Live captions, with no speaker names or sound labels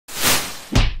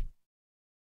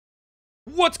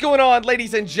What's going on,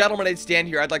 ladies and gentlemen? It's Dan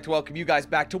here. I'd like to welcome you guys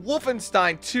back to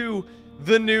Wolfenstein II,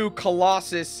 the new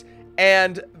Colossus,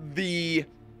 and the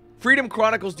Freedom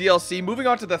Chronicles DLC. Moving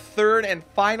on to the third and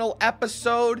final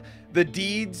episode, the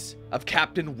deeds of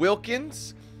Captain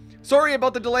Wilkins. Sorry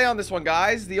about the delay on this one,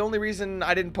 guys. The only reason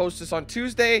I didn't post this on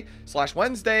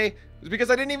Tuesday/Wednesday was because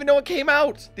I didn't even know it came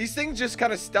out. These things just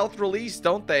kind of stealth release,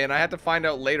 don't they? And I had to find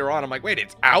out later on. I'm like, wait,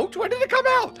 it's out? When did it come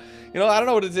out? You know, I don't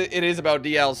know what it is about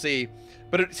DLC,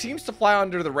 but it seems to fly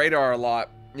under the radar a lot.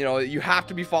 You know, you have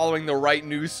to be following the right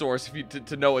news source if you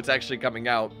to know it's actually coming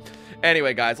out.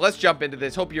 Anyway, guys, let's jump into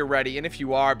this. Hope you're ready. And if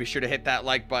you are, be sure to hit that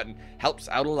like button. Helps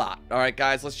out a lot. All right,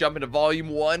 guys, let's jump into Volume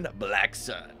 1, Black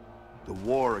Sun. The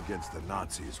war against the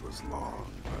Nazis was long,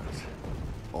 but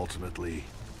ultimately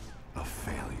a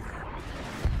failure.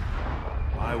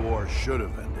 My war should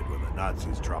have ended when the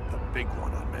Nazis dropped the big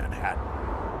one on Manhattan,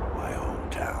 my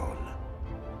hometown.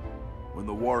 When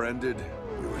the war ended,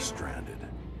 we were stranded.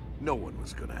 No one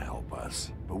was gonna help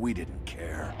us, but we didn't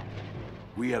care.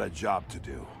 We had a job to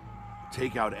do.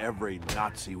 Take out every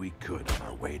Nazi we could on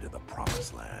our way to the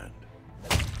Promised Land.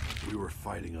 We were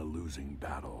fighting a losing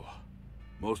battle.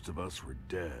 Most of us were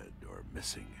dead or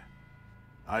missing.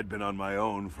 I'd been on my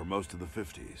own for most of the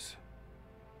 50s.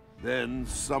 Then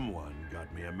someone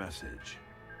got me a message.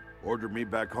 Ordered me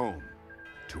back home,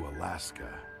 to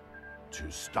Alaska, to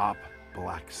stop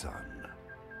Black Sun.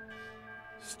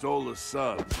 Stole a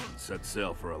sub and set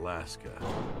sail for Alaska.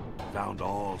 Found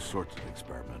all sorts of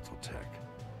experimental tech,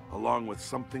 along with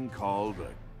something called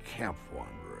a camp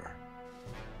wanderer.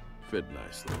 Fit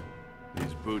nicely.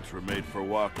 These boots were made for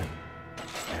walking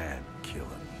and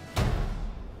killing.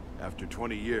 After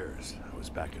 20 years, I was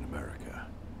back in America.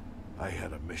 I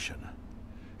had a mission.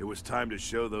 It was time to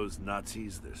show those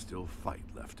Nazis there's still fight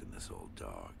left in this old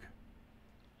dog.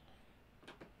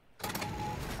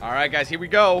 All right, guys, here we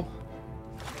go.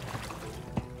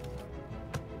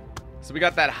 So we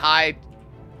got that high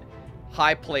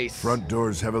place. Front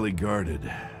door's heavily guarded,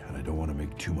 and I don't want to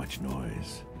make too much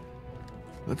noise.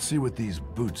 Let's see what these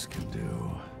boots can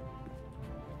do.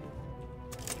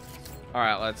 All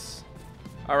right, let's...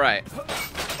 All right.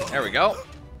 There we go.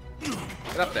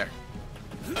 Get up there.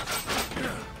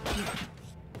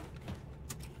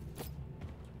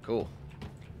 Cool.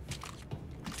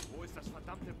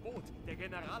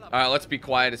 All right, let's be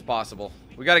quiet as possible.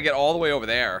 We got to get all the way over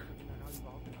there.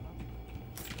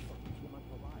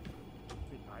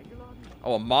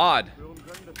 Oh, a mod.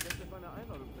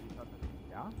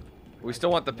 We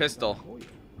still want the pistol.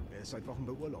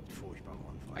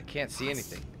 I can't see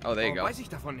anything. Oh, there you go.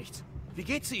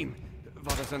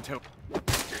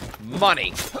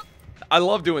 Money. I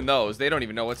love doing those. They don't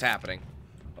even know what's happening.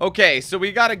 Okay, so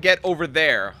we gotta get over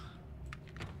there.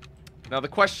 Now the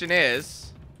question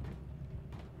is,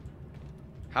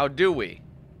 how do we?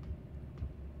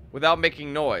 Without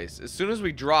making noise. As soon as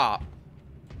we drop,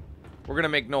 we're gonna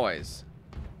make noise.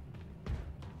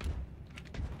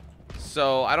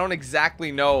 So I don't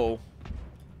exactly know.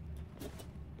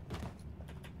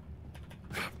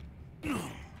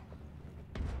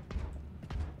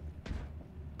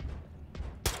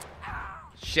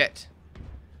 Shit.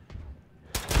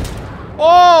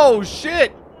 Oh,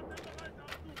 shit.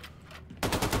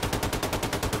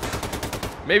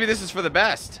 Maybe this is for the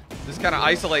best. Just kind of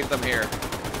isolate them here.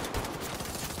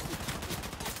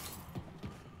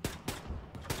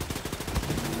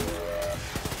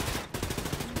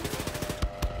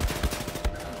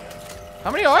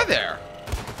 How many are there?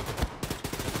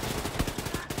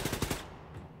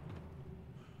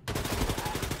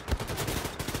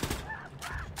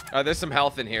 There's some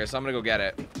health in here, so I'm gonna go get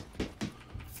it.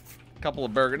 A couple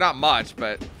of burgers, not much,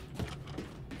 but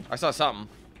I saw something.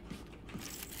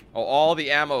 Oh, all the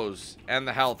ammos and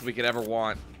the health we could ever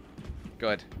want.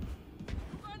 Good.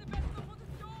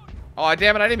 Oh,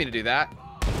 damn it, I didn't mean to do that.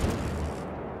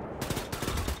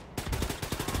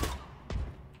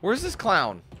 Where's this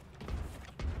clown?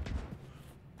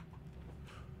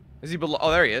 Is he below? Oh,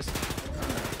 there he is.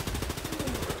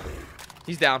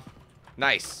 He's down.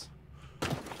 Nice.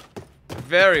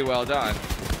 Very well done.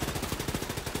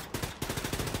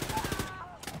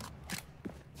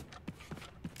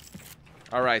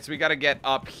 All right, so we got to get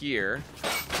up here.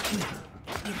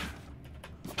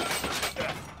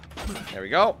 There we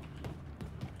go.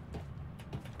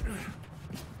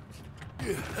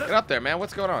 Get up there, man.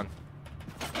 What's going on?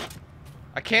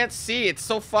 I can't see. It's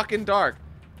so fucking dark.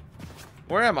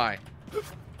 Where am I?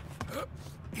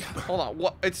 Hold on.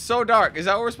 What? It's so dark. Is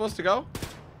that where we're supposed to go?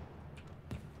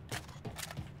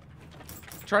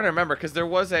 I'm trying to remember because there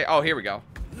was a... Oh, here we go.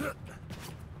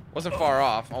 Wasn't far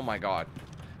off. Oh my god.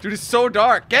 Dude, it's so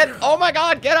dark. Oh my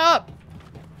god, get up!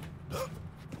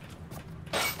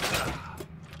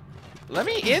 Let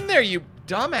me in there, you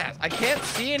dumbass. I can't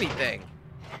see anything.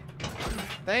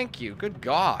 Thank you. Good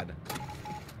God.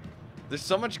 There's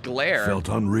so much glare. Felt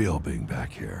unreal being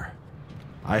back here.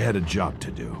 I had a job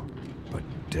to do, but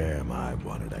damn, I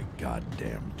wanted a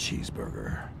goddamn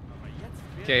cheeseburger.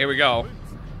 Okay, here we go.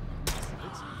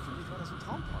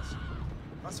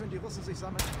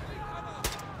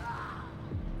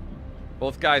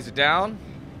 Both guys are down.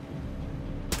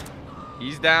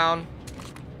 He's down.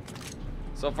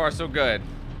 So far, so good.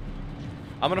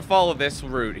 I'm gonna follow this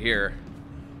route here.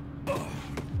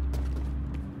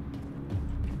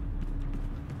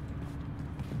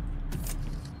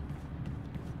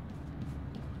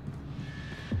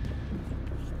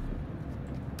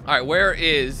 All right, where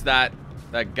is that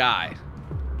guy?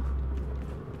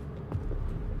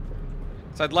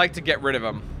 So I'd like to get rid of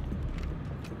him.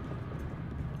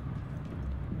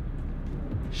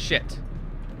 Shit.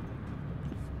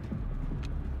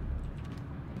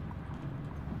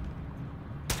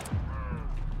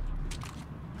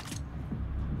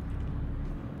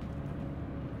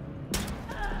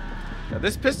 Now,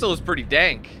 this pistol is pretty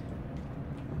dank.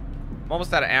 I'm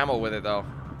almost out of ammo with it, though.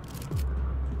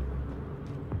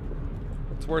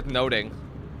 It's worth noting.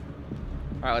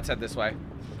 All right, let's head this way.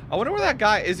 I wonder where that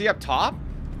guy is. He up top?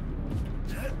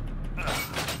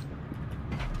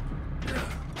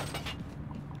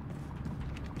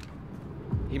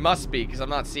 He must be, because I'm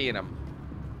not seeing him.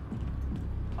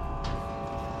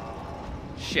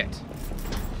 Shit.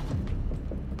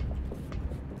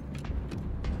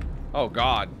 Oh,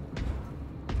 God.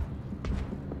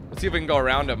 Let's see if we can go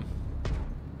around him.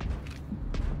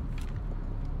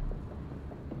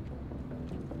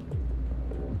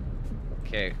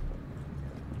 Okay.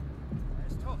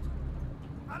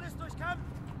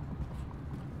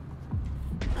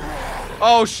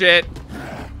 Oh, shit.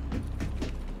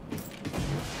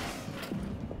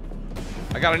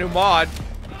 I got a new mod.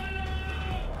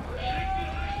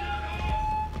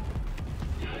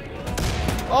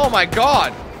 Oh my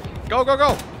God. Go, go,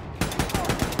 go.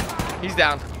 He's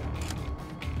down.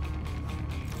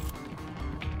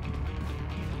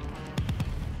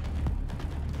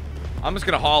 I'm just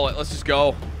gonna haul it. Let's just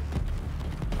go.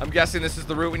 I'm guessing this is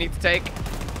the route we need to take.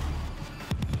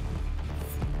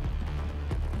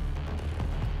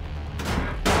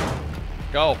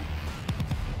 Go.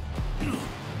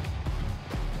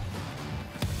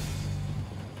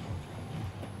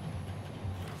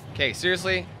 Okay,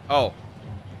 seriously? Oh.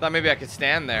 Thought maybe I could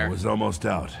stand there. I was almost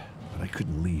out, but I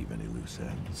couldn't leave any loose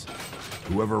ends.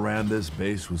 Whoever ran this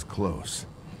base was close,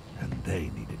 and they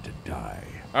needed to die.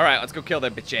 Alright, let's go kill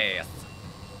that bitch ass.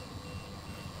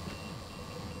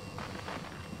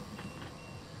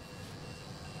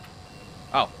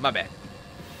 Oh, my bad.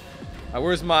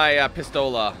 Where's my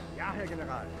pistola? Ja, Herr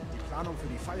General. Die Planung für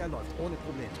die Feier läuft ohne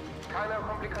Probleme. Keine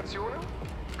Komplikationen?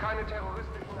 Keine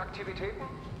terroristischen Aktivitäten?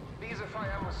 Diese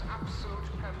Feier muss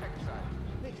absolut perfekt sein.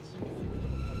 Nichts.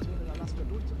 Operationen in Alaska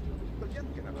durchzuführen,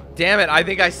 brillant, General. Damn it, I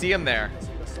think I see him there. Dass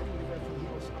wir das Sonnengewehr von hier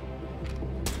aus ab-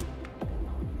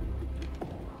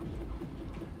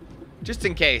 Just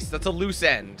in case, that's a loose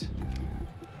end.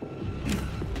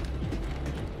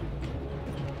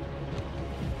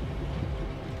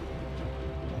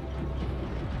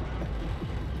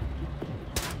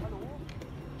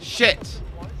 Shit!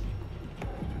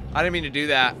 I didn't mean to do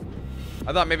that.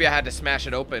 I thought maybe I had to smash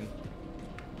it open.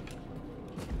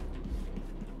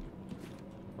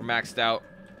 We're maxed out.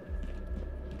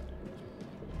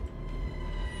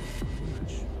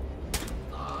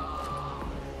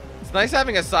 It's nice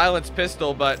having a silenced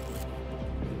pistol, but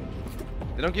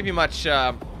they don't give you much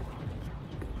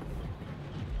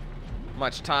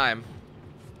much time.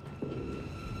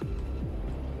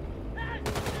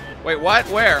 Wait, what?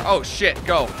 Where? Oh shit,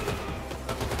 go.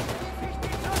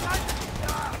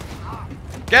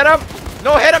 Get him!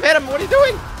 No, hit him, hit him! What are you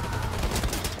doing?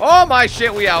 Oh my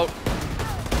shit, we out.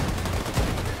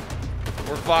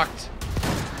 We're fucked.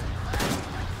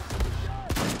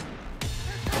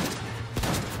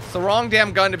 It's the wrong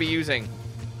damn gun to be using.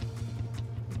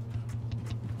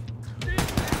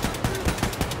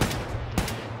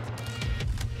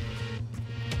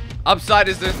 Upside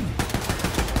is this.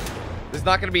 There's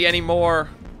not gonna be any more.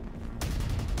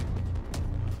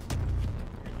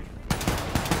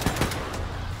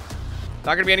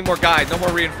 Not gonna be any more guys, no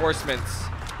more reinforcements.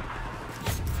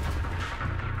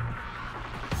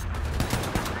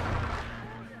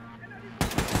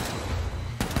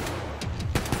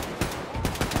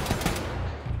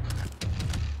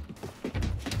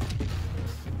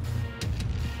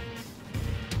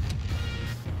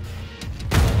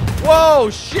 Whoa,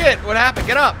 shit! What happened?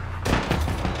 Get up!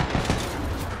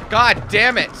 God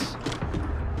damn it!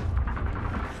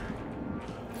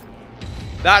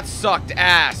 That sucked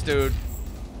ass, dude.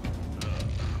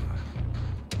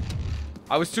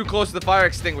 I was too close to the fire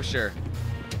extinguisher.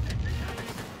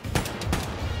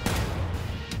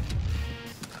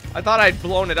 I thought I'd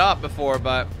blown it up before,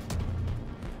 but...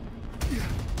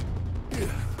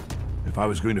 If I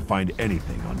was going to find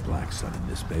anything on Black Sun in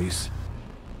this base,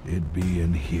 it'd be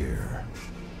in here.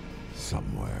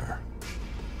 Somewhere.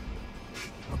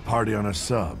 A party on a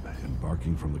sub,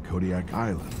 embarking from the Kodiak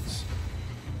Islands.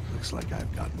 Looks like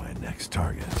I've got my next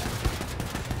target.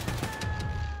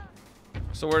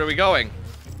 So where are we going?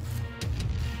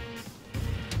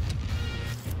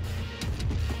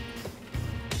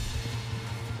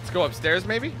 Let's go upstairs,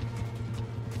 maybe?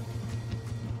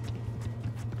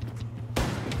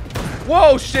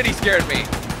 Whoa, shit, he scared me.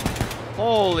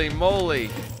 Holy moly.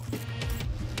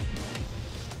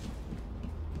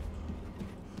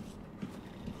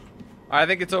 I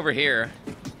think it's over here.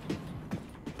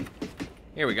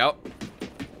 Here we go.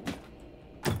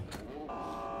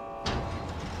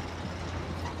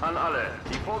 An alle,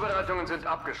 die Vorbereitungen sind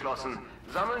abgeschlossen.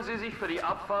 Sammeln Sie sich für die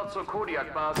Abfahrt zur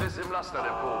Kodiak-Basis im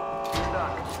Lasterdepot. Vielen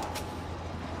Dank.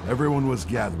 Everyone was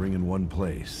gathering in one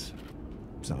place.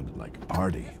 Sounded like a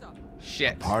party.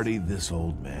 Shit. A party this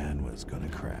old man was gonna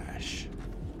crash.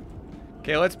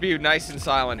 Okay, let's be nice and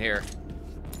silent here.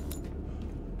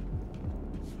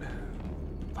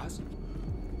 Was?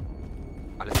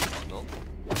 Alles in Ordnung?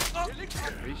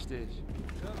 Richtig.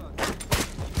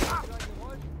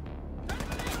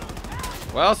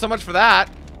 Well, so much for that.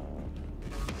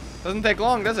 Doesn't take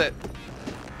long, does it?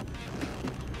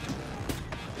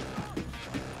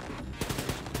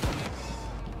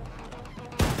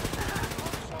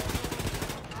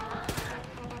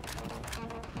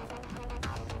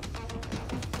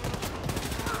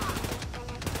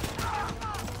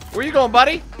 Where you going,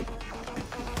 buddy?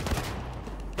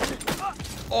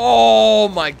 Oh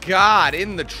my god,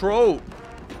 in the throat.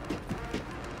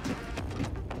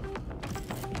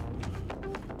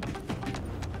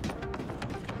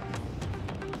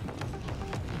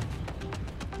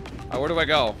 Where do I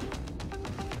go?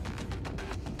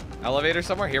 Elevator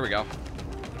somewhere? Here we go.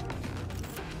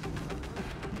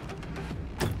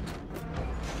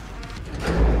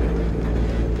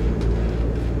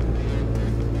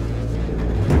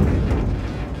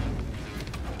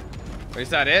 Wait, is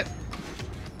that it?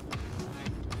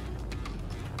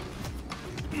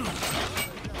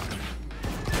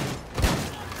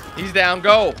 He's down,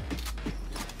 go.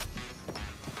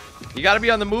 You gotta be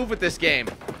on the move with this game.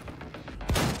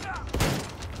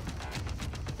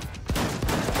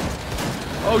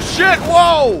 Oh shit,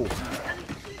 whoa!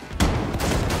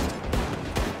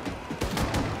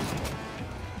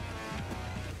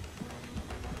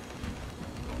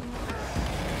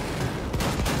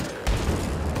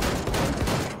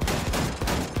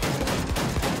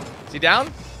 Is he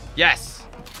down? Yes.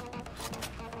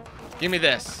 Give me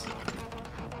this.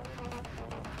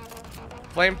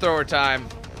 Flamethrower time.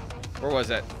 Where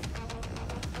was it?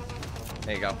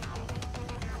 There you go.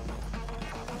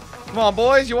 Come on,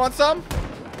 boys, you want some?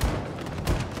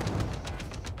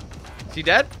 Is he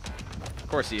dead? Of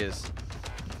course he is.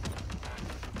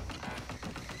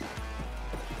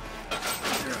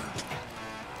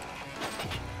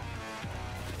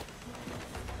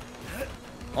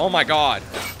 Oh my god.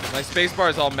 My spacebar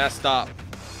is all messed up.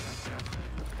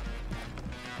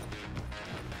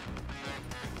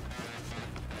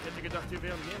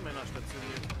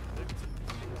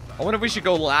 I wonder if we should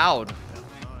go loud.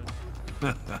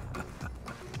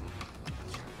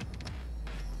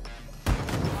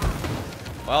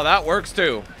 Well, that works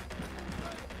too.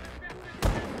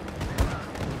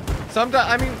 Sometimes,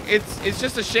 I mean, it's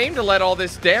just a shame to let all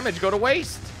this damage go to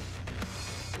waste.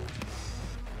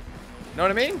 Know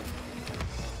what I mean?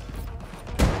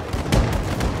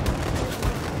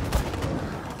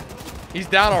 He's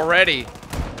down already.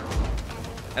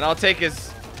 And I'll take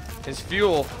his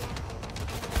fuel.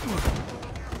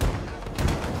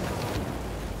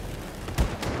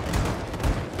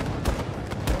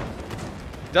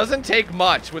 Doesn't take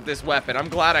much with this weapon. I'm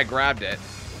glad I grabbed it.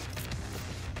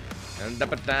 And the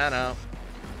banana.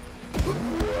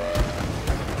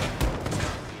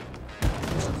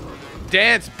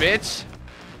 Dance, bitch.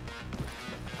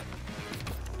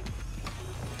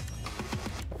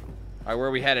 Alright, where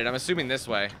are we headed? I'm assuming this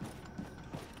way.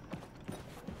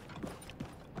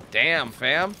 Damn,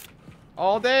 fam.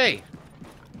 All day.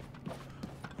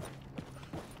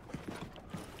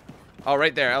 Oh,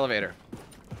 right there, elevator.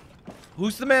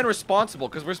 Who's the man responsible?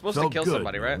 Because we're supposed to kill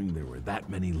somebody, right? There were that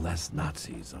many less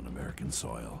Nazis on American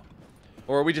soil.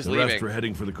 Or are we just leaving? The rest were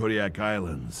heading for the Kodiak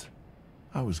Islands.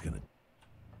 I was gonna...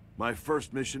 My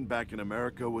first mission back in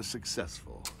America was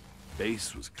successful.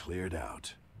 Base was cleared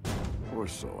out. Or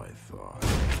so I thought.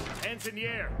 Hands in the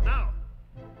air, now!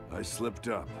 I slipped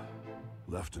up.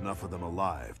 Left enough of them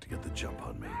alive to get the jump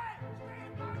on me.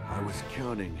 I was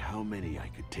counting how many I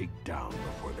could take down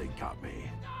before they got me.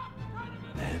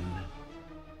 Then,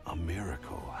 a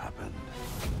miracle happened.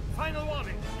 Final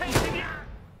warning, hands in the air!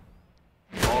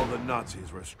 All the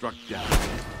Nazis were struck down,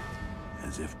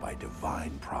 as if by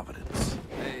divine providence.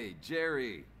 Hey,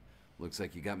 Jerry. Looks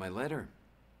like you got my letter.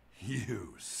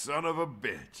 You son of a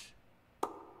bitch.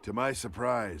 To my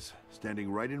surprise,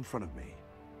 standing right in front of me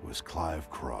was Clive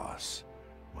Cross,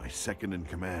 my second in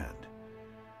command,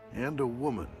 and a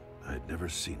woman I'd never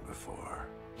seen before.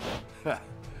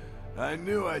 I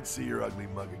knew I'd see your ugly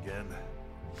mug again.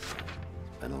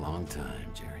 Been a long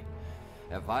time, Jerry.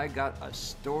 Have I got a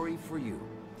story for you?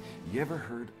 You ever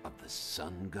heard of the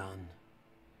sun gun?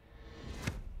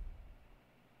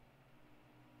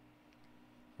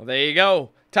 Well, there you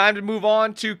go. Time to move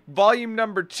on to volume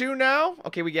number 2 now.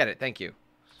 Okay, we get it. Thank you.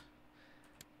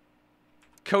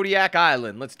 Kodiak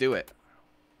Island. Let's do it.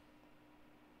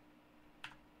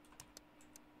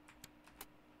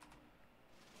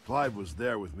 Clive was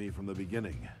there with me from the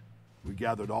beginning. We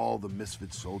gathered all the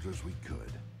misfit soldiers we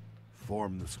could,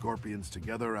 formed the Scorpions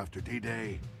together after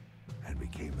D-Day, and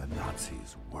became the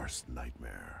Nazis' worst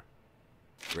nightmare.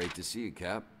 Great to see you,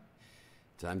 Cap.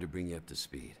 Time to bring you up to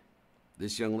speed.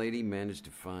 This young lady managed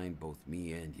to find both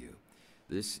me and you.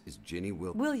 This is Ginny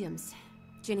Williams.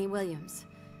 Ginny Williams.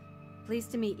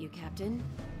 Pleased to meet you, Captain.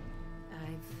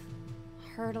 I've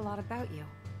heard a lot about you.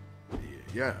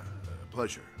 Yeah,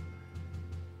 pleasure.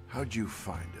 How'd you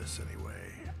find us, anyway?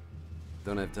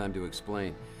 Don't have time to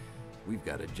explain. We've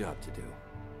got a job to do.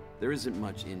 There isn't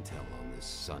much intel on this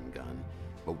sun gun,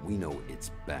 but we know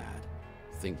it's bad.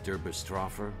 Think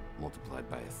Derberstroffer multiplied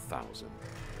by 1,000.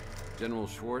 General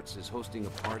Schwartz is hosting a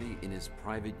party in his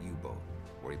private U-boat,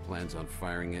 where he plans on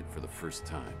firing it for the first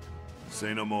time.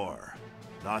 Say no more.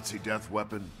 Nazi death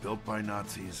weapon built by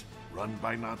Nazis, run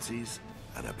by Nazis,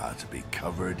 and about to be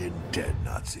covered in dead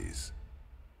Nazis.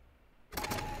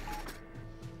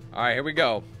 Alright, here we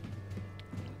go.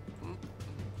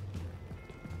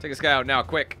 Take this guy out now,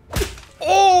 quick.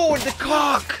 Oh, the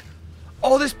cock!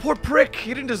 Oh, this poor prick.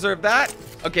 He didn't deserve that.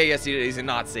 Okay, yes, he did. He's a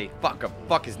Nazi. Fuck him.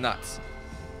 Fuck his nuts.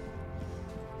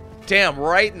 Damn,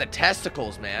 right in the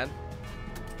testicles, man.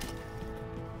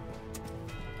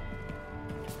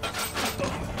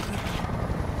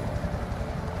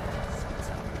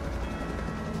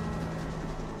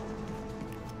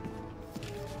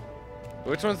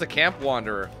 Which one's the camp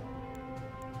wanderer?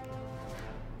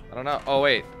 I don't know. Oh,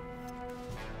 wait.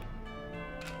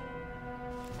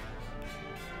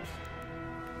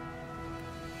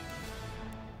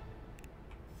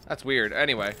 That's weird.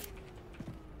 Anyway.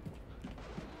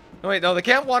 No, wait. No, the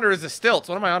camp wanderer is the stilts.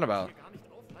 What am I on about?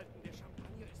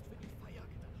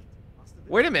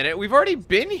 Wait a minute. We've already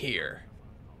been here.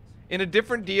 In a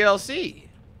different DLC.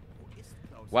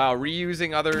 Wow,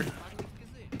 reusing other...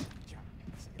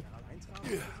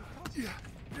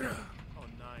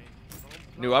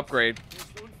 New upgrade.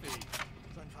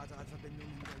 Sein Vater hat Verbindungen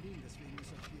in Berlin, deswegen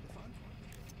ist er viel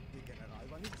verantwortlich. Der General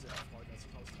war nicht sehr erfreut, als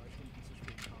Klaus 3 Stunden zu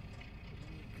spät kam.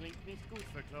 Klingt nicht gut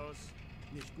für Klaus.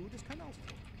 Nicht gut ist kein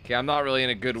Ausdruck. Okay, I'm not really in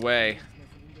a good way. Nichts mehr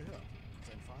von ihm gehört.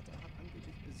 Sein Vater hat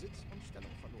angeblich Besitz und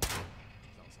Stellung verloren.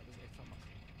 Klaus hat es echt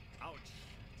vermasselt. Autsch.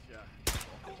 Tja.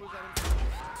 Er wohl seinen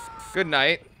Good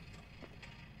night.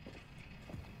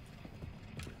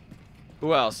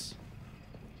 Who else?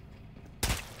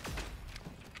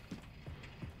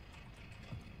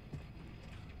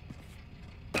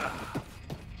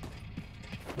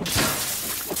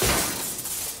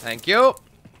 Thank you.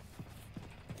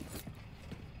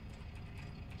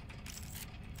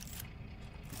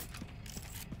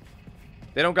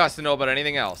 They don't got to know about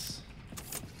anything else.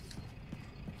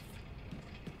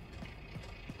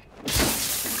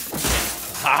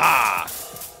 Ha!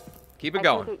 Keep it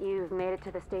going. I take it you've made it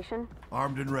to the station?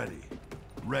 Armed and ready.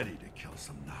 Ready to kill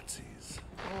some Nazis.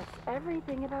 That's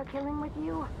everything about killing with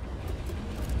you.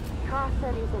 Cross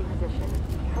said he's in position.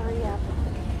 Hurry up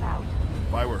and get out.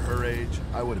 If I were her age,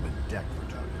 I would have been decked for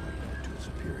talking like that to a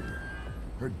superior.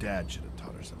 Her dad should have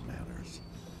taught her some manners.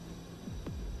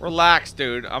 Relax,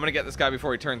 dude. I'm gonna get this guy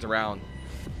before he turns around.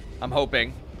 I'm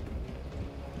hoping.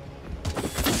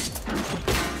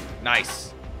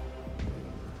 Nice.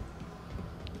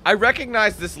 I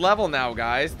recognize this level now,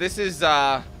 guys. This is,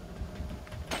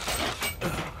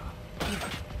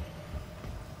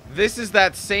 this is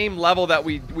that same level that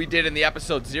we did in the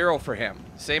episode 0 for him.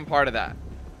 Same part of that.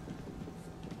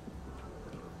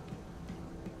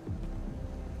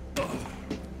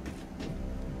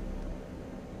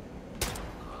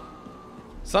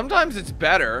 Sometimes it's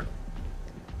better.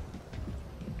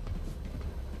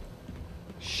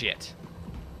 Shit.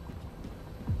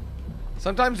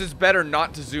 Sometimes it's better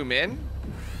not to zoom in.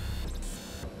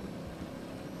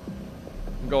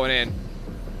 I'm going in.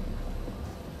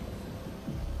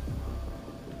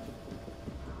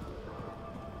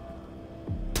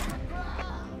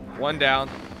 One down.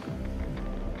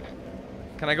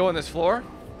 Can I go on this floor?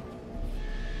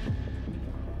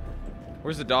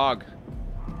 Where's the dog?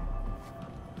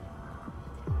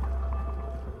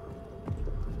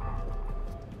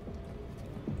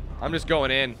 I'm just going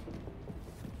in.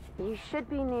 You should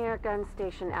be near Gun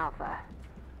Station Alpha.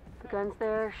 The guns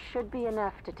there should be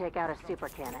enough to take out a super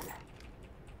cannon.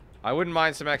 I wouldn't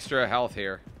mind some extra health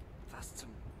here.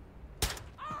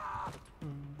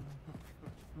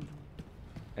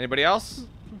 Anybody else?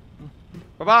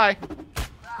 Bye-bye.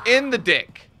 In the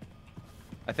dick.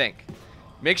 I think.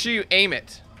 Make sure you aim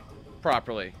it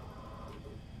properly.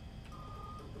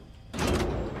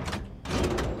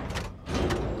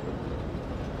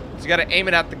 So you gotta aim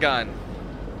it at the gun.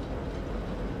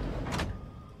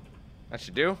 That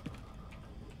should do.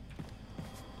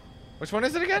 Which one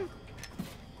is it again?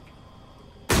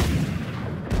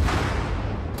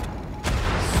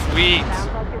 Sweet.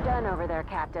 Sounds like you're done over there,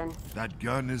 Captain. That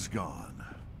gun is gone.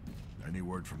 Any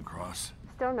word from Cross?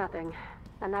 Still nothing.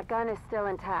 And that gun is still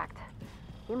intact.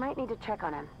 You might need to check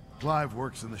on him. Clive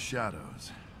works in the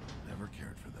shadows. Never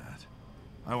cared for that.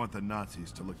 I want the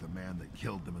Nazis to look the man that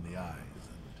killed them in the eyes.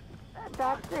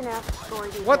 That's enough story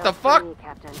details What the for fuck? me,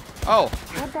 Captain. Oh.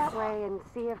 Head that way and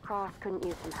see if Cross couldn't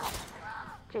use some help.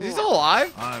 Is he still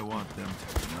alive? I want them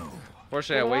to know.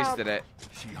 Fortunately, I wasted it.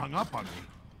 She hung up on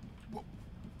me.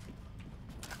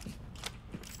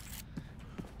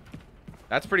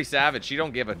 That's pretty savage. She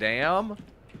don't give a damn.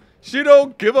 She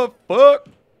don't give a fuck.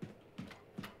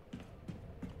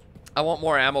 I want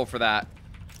more ammo for that.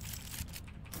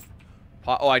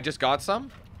 Oh, I just got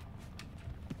some?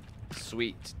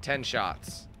 Sweet. 10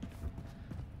 shots.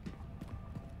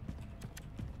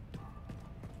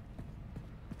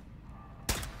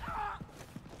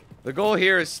 The goal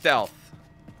here is stealth.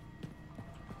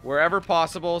 Wherever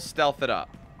possible, stealth it up.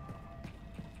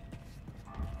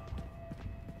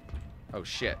 Oh,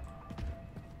 shit.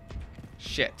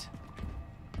 Shit.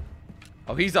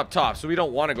 Oh, he's up top, so we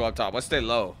don't want to go up top. Let's stay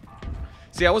low.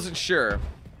 See, I wasn't sure.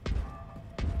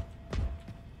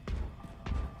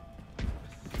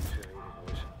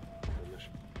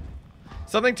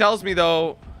 Something tells me,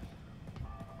 though,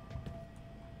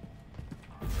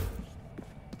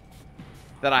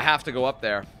 that I have to go up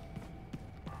there.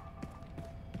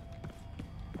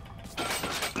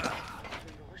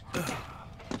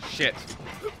 Shit.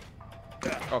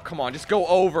 Oh, come on. Just go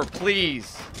over,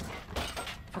 please.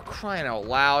 For crying out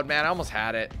loud, man. I almost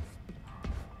had it.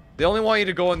 They only want you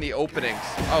to go in the openings.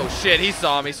 Oh, shit. He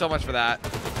saw me. So much for that.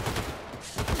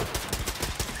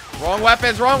 Wrong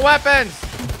weapons. Wrong weapons.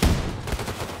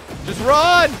 Just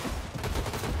run.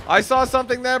 I saw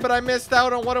something there, but I missed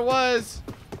out on what it was.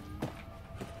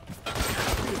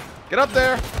 Get up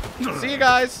there. See you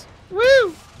guys.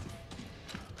 Woo.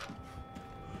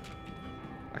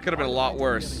 That could have been a lot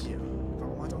worse.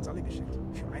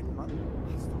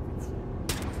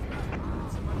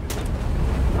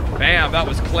 Bam, that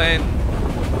was clean.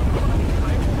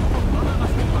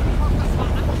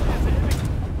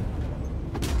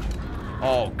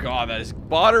 Oh god, that is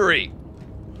buttery.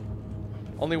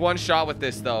 Only one shot with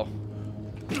this though.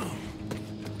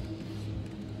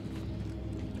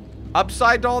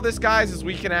 Upside to all this, guys, is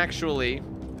we can actually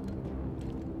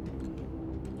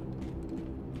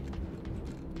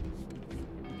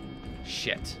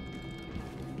shit.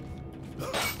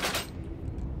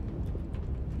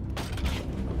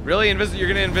 Really? You're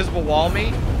gonna invisible wall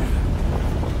me?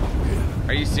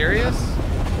 Are you serious?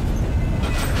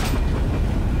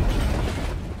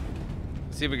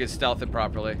 Let's see if we can stealth it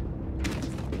properly.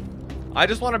 I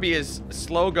just want to be as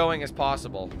slow going as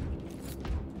possible.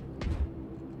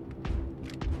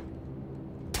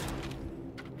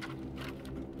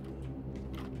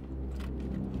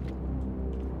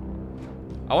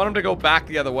 I want him to go back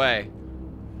the other way.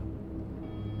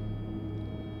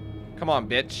 Come on,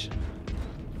 bitch.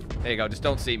 There you go, just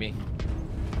don't see me.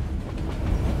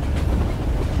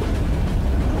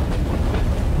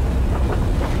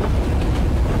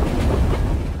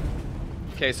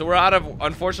 Okay, so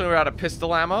unfortunately we're out of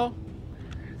pistol ammo.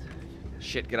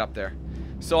 Shit, get up there.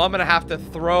 So I'm gonna have to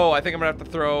throw, I think I'm gonna have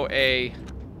to throw a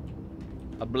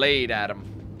blade at him.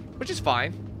 Which is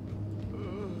fine.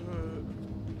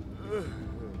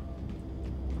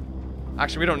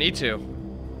 Actually, we don't need to.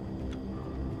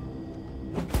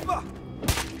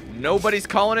 Nobody's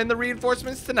calling in the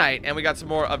reinforcements tonight. And we got some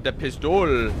more of the pistol.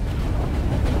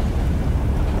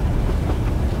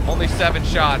 Only 7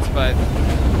 shots, but...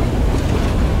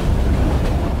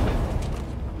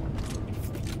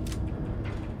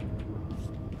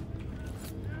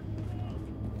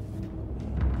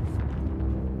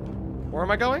 Where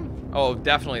am I going? Oh,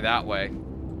 definitely that way.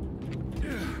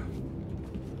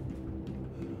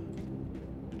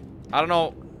 I don't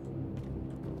know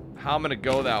how I'm gonna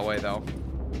go that way, though.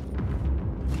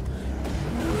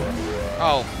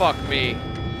 Oh, fuck me.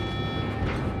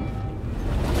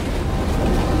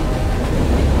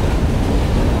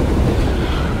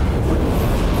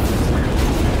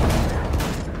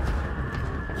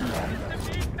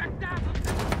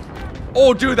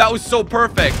 Oh, dude, that was so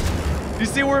perfect. You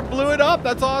see where it blew it up?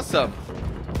 That's awesome.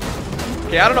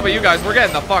 Okay, I don't know about you guys. We're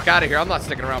getting the fuck out of here. I'm not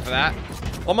sticking around for that.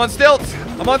 I'm on stilts.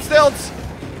 I'm on stilts.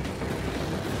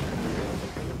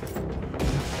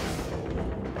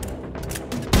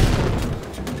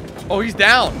 Oh, he's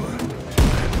down.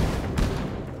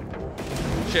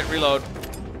 Shit, reload.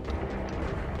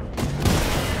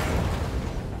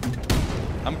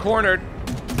 I'm cornered.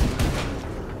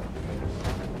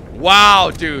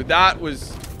 Wow, dude, that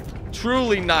was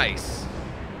truly nice.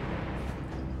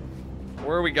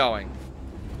 Where are we going?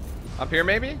 Up here,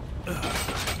 maybe?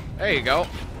 There you go.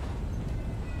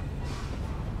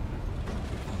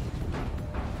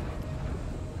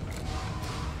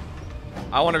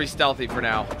 I want to be stealthy for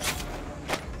now.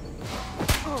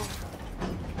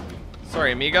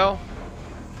 Sorry, amigo.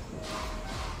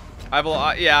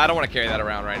 Yeah, I don't want to carry that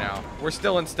around right now. We're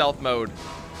still in stealth mode.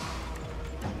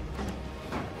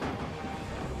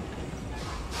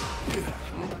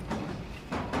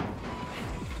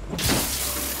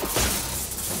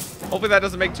 Hopefully that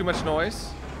doesn't make too much noise.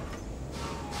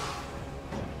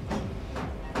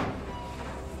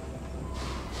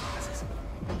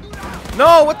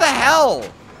 No, what the hell?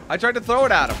 I tried to throw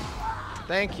it at him.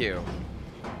 Thank you.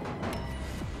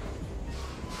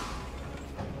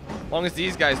 As long as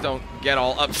these guys don't get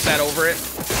all upset over it.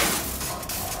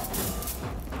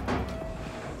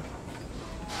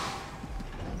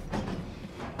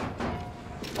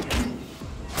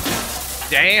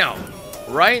 Damn.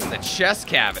 Right in the chest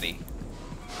cavity.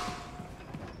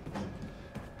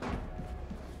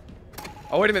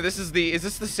 Oh, wait a minute. Is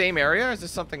this the same area or is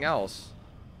this something else?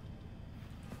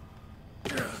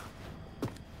 Just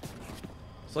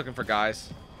looking for guys.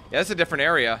 Yeah, that's a different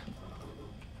area.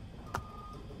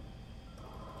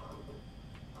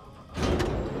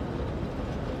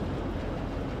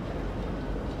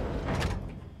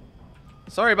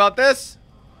 Sorry about this.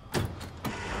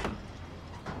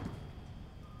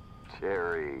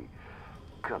 Terry,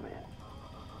 come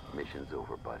in. Mission's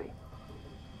over, buddy.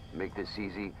 Make this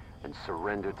easy and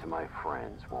surrender to my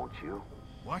friends, won't you?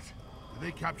 What? Did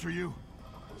they capture you?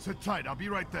 Sit tight, I'll be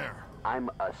right there. I'm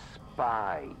a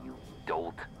spy, you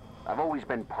dolt. I've always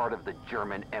been part of the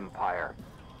German Empire.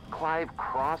 Clive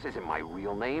Cross isn't my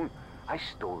real name. I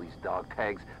stole these dog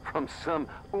tags from some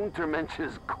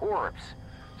Untermensch's corpse.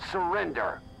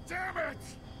 Surrender. Damn it!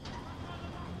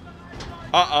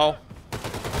 Uh-oh.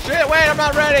 Shit, wait, I'm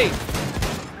not ready.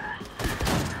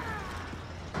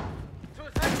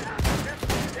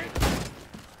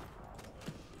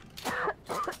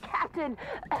 Captain,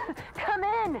 come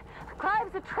in.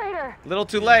 Clive's a traitor. Little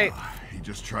too late. He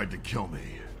just tried to kill me.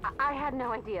 I had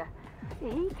no idea.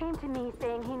 He came to me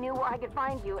saying he knew where I could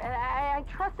find you, and I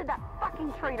trusted that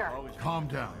fucking traitor. Calm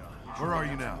down. Where are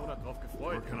you now?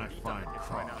 Where can I find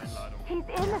Cross? He's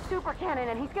in the super cannon,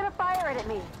 and he's gonna fire it at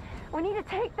me. We need to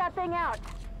take that thing out.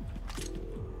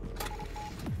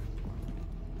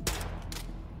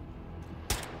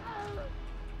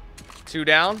 Two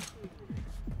down.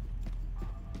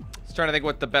 Just trying to think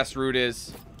what the best route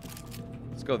is.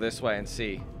 Let's go this way and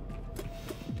see.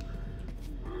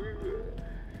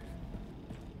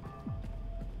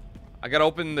 I gotta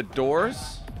open the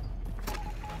doors.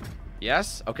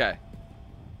 Yes? Okay.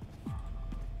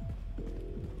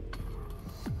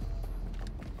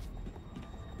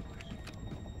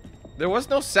 There was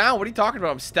no sound. What are you talking about?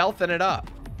 I'm stealthing it up.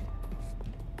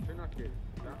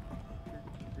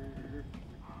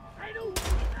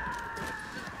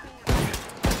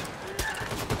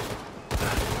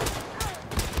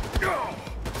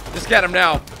 Just get him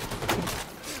now.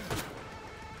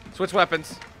 Switch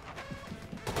weapons.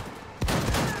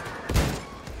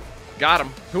 Got him.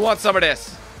 Who wants some of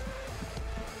this?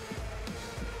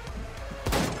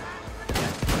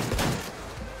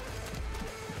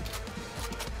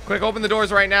 Quick, open the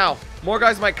doors right now. More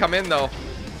guys might come in, though.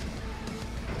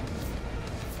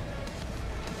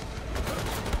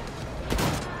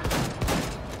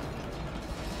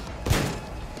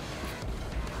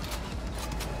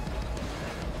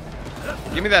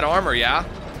 Give me that armor, yeah?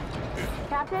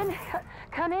 Captain?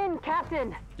 Come in,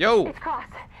 Captain. Yo! It's Cross.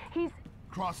 He's...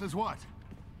 Cross is what?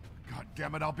 God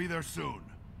damn it, I'll be there soon.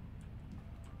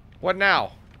 What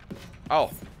now? Oh.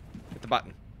 Hit the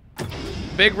button.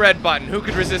 Big red button. Who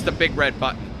could resist a big red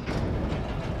button?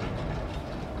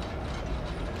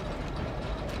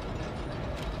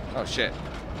 Oh, shit.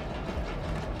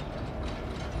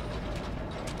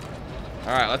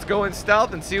 Alright, let's go in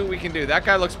stealth and see what we can do. That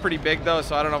guy looks pretty big, though,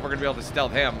 so I don't know if we're going to be able to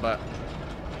stealth him, but...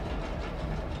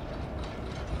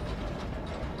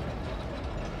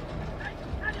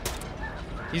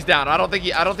 He's down. I don't think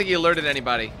he alerted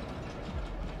anybody.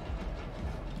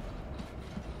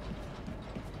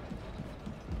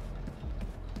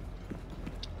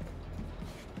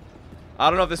 I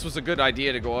don't know if this was a good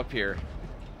idea to go up here.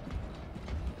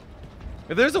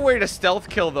 If there's a way to stealth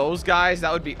kill those guys,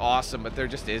 that would be awesome, but there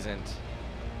just isn't.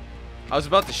 I was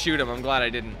about to shoot him. I'm glad I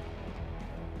didn't.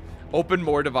 Open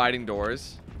more dividing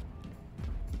doors.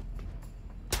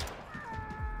 Did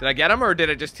I get him, or did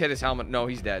I just hit his helmet? No,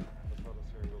 he's dead.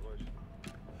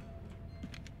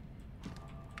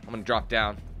 I'm gonna drop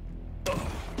down.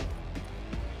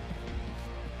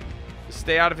 Just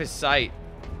stay out of his sight.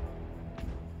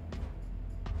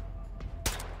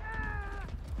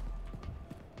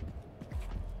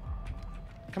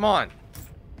 Come on.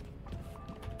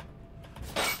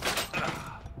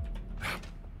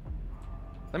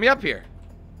 Let me up here.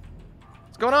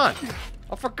 What's going on?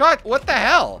 Oh, for God, what the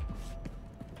hell?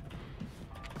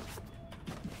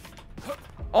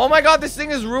 Oh my God, this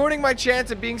thing is ruining my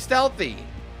chance of being stealthy.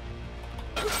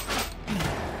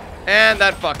 And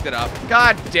that fucked it up.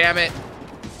 God damn it.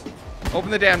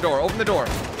 Open the damn door. Open the door.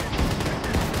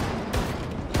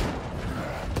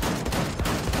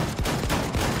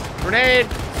 Grenade.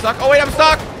 Stuck. Oh, wait, I'm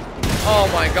stuck. Oh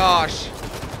my gosh.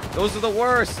 Those are the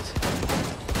worst.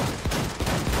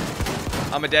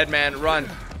 I'm a dead man. Run.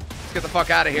 Let's get the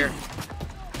fuck out of here.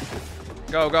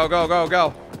 Go, go, go, go,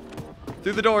 go.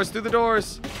 Through the doors, through the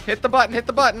doors. Hit the button, hit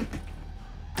the button.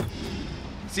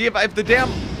 See, if the damn...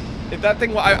 If that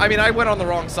thing... I mean, I went on the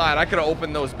wrong side. I could have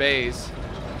opened those bays.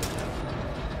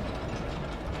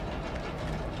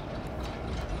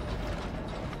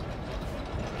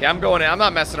 Okay, I'm going in. I'm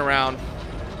not messing around.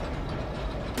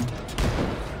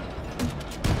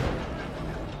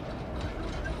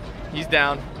 He's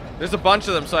down. There's a bunch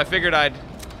of them, so I figured I'd...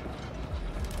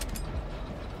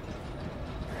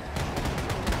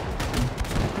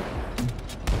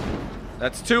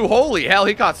 That's two. Holy hell,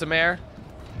 he caught some air.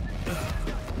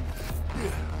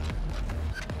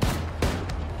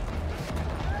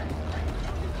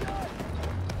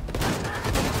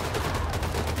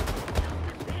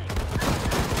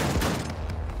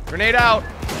 Grenade out.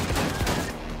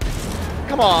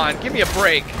 Come on, give me a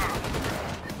break.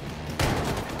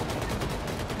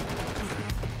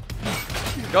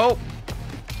 Go. Do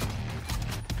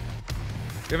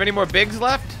you have any more bigs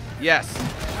left? Yes.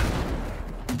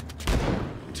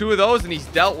 Two of those and he's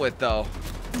dealt with, though.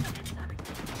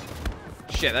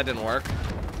 Shit, that didn't work.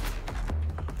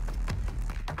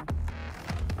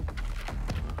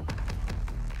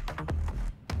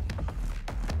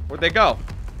 Where'd they go?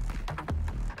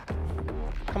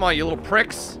 Come on, you little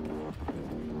pricks.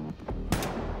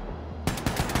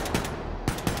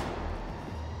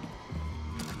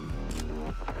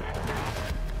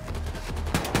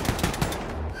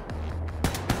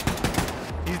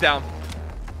 He's down.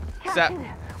 Captain,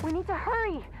 we need to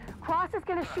hurry. Cross is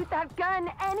gonna shoot that gun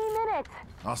any minute.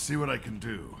 I'll see what I can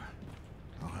do.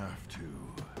 I'll have to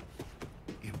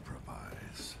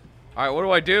improvise. All right, what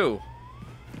do I do?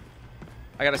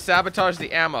 I gotta sabotage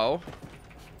the ammo.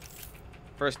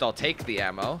 First, I'll take the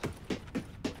ammo.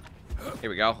 Here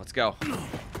we go. Let's go.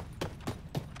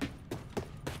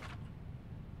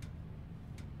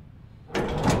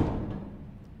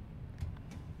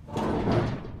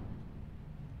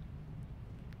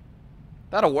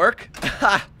 That'll work.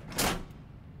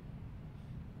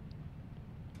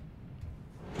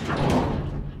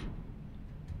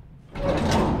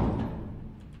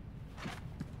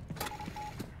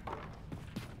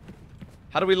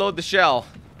 How do we load the shell?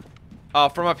 Oh,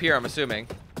 from up here, I'm assuming.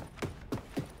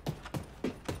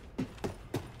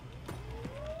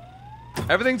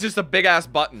 Everything's just a big-ass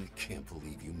button. Can't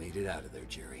believe you made it out of there,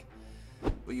 Jerry.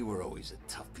 But you were always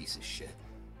a tough piece of shit.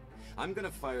 I'm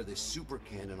gonna fire this super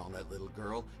cannon on that little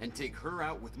girl and take her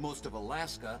out with most of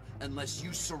Alaska unless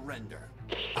you surrender.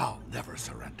 I'll never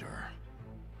surrender.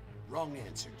 Wrong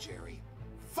answer, Jerry.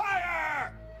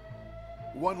 Fire!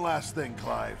 One last thing,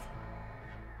 Clive.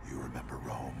 You remember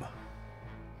Rome?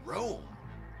 Rome?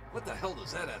 What the hell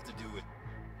does that have to do with...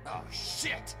 Oh,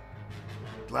 shit!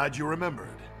 Glad you remembered.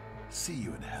 See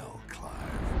you in hell, Clive.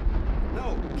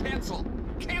 No, cancel!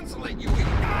 Cancel it, you idiot!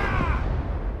 Ah!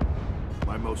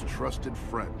 My most trusted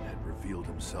friend had revealed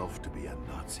himself to be a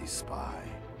Nazi spy.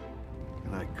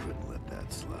 And I couldn't let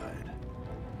that slide.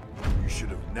 You should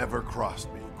have never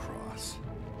crossed me, Cross.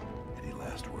 Any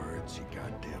last words, you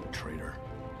goddamn traitor?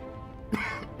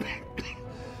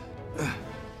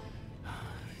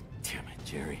 Damn it,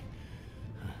 Jerry.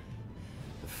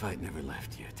 The fight never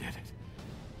left you, did it?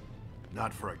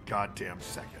 Not for a goddamn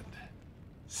second.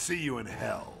 See you in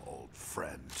hell, old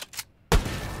friend.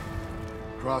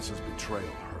 Cross's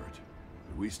betrayal hurt,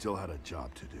 but we still had a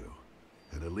job to do.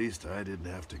 And at least I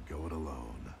didn't have to go it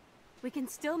alone. We can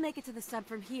still make it to the sub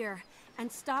from here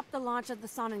and stop the launch of the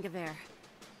Sonnengewehr.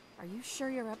 Are you sure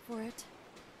you're up for it?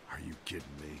 Are you kidding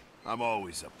me? I'm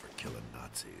always up for killing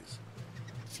Nazis.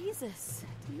 Jesus,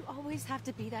 do you always have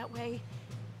to be that way?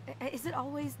 Is it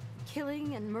always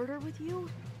killing and murder with you?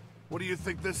 What do you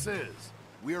think this is?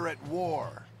 We're at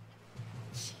war.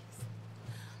 Jeez.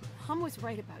 Mom was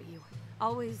right about you.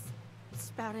 Always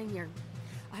spouting your,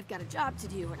 I've got a job to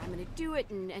do and I'm gonna do it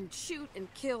and shoot and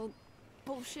kill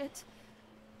bullshit.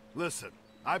 Listen,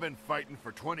 I've been fighting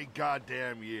for 20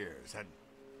 goddamn years and...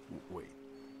 Wait,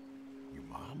 your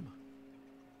mom?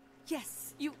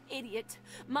 Yes, you idiot.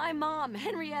 My mom,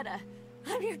 Henrietta.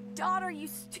 I'm your daughter, you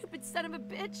stupid son of a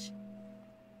bitch.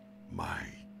 My...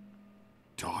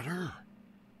 daughter?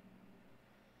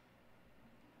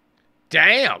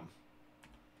 Damn.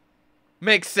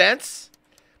 Makes sense.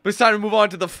 But it's time to move on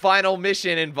to the final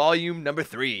mission in volume number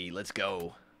 3. Let's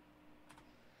go.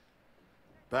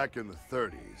 Back in the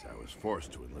 30s, I was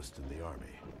forced to enlist in the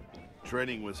army.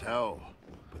 Training was hell,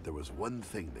 but there was one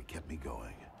thing that kept me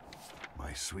going.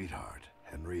 My sweetheart,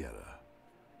 Henrietta.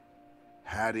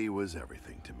 Hattie was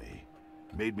everything to me.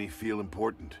 Made me feel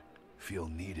important, feel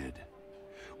needed.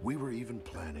 We were even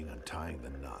planning on tying the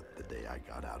knot the day I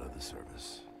got out of the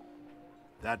service.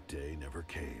 That day never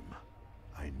came.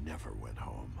 I never went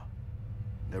home.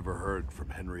 Never heard from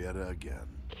Henrietta again.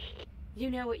 You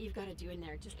know what you've got to do in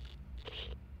there. Just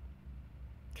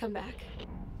come back.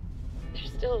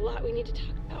 There's still a lot we need to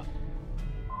talk about.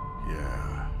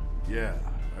 Yeah,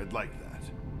 I'd like that.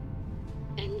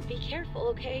 And be careful,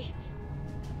 okay?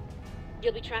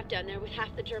 You'll be trapped down there with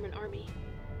half the German army.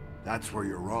 That's where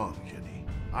you're wrong, Jenny.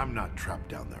 I'm not trapped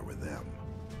down there with them.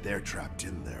 They're trapped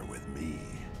in there with me.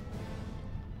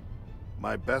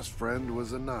 My best friend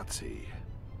was a Nazi.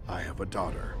 I have a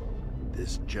daughter.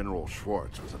 This General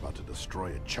Schwartz was about to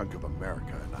destroy a chunk of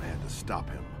America, and I had to stop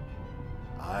him.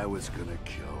 I was gonna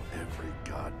kill every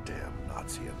goddamn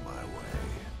Nazi in my way.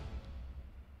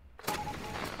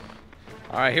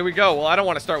 Alright, here we go. Well, I don't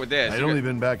want to start with this. I'd only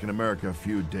been back in America a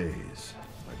few days.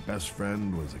 My best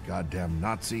friend was a goddamn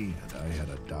Nazi, and I had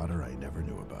a daughter I never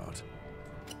knew about.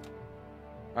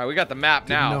 Alright, we got the map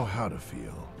now. Didn't know how to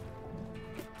feel.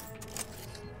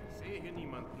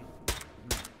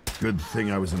 Good thing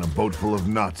I was in a boat full of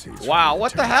Nazis. Wow,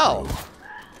 what the hell?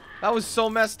 That was so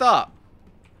messed up.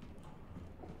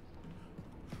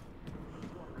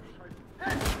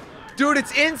 Dude,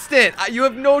 it's instant. You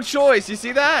have no choice. You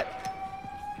see that?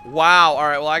 Wow. All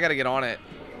right, well, I got to get on it.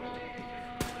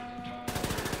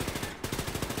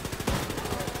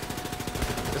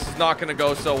 This is not going to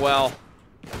go so well.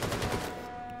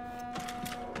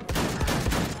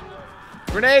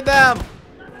 Grenade them.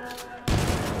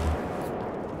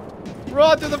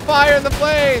 Run through the fire and the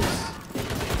flames.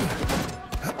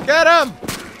 Get him.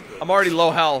 I'm already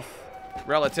low health.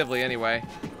 Relatively, anyway.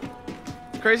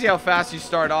 It's crazy how fast you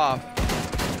start off.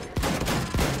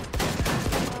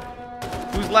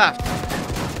 Who's left?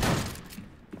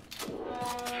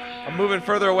 I'm moving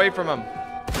further away from him.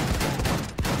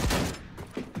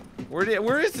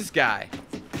 Where is this guy?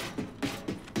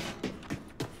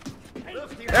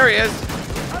 There he is.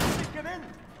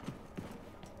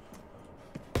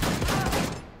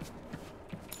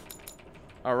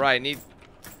 All right,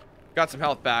 got some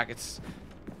health back.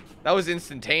 That was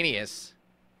instantaneous.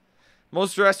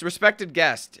 Most respected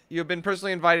guest, you have been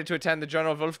personally invited to attend the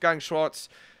General Wolfgang Schwartz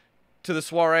to the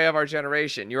soiree of our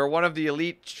generation. You are one of the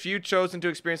elite few chosen to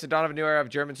experience the dawn of a new era of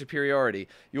German superiority.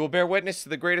 You will bear witness to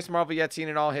the greatest marvel yet seen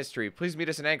in all history. Please meet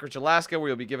us in Anchorage, Alaska, where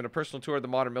you'll be given a personal tour of the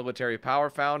modern military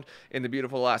power found in the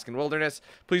beautiful Alaskan wilderness.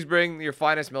 Please bring your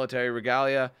finest military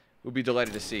regalia. We'll be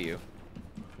delighted to see you.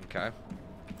 Okay.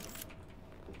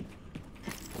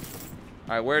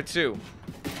 Alright, where to?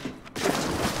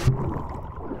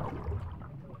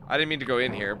 I didn't mean to go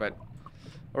in here, but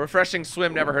a refreshing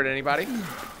swim never hurt anybody.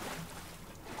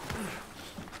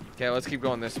 Okay, let's keep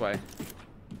going this way.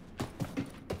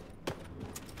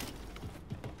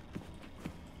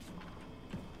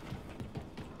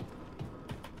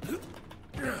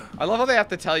 I love how they have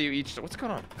to tell you each... What's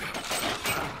going on?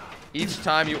 Each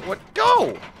time you... What?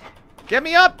 Go! Get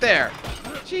me up there!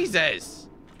 Jesus!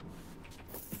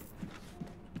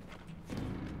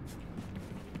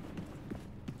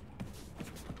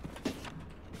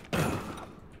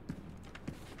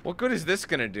 What good is this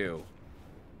gonna do?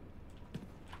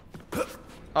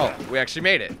 Oh, we actually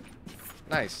made it.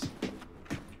 Nice.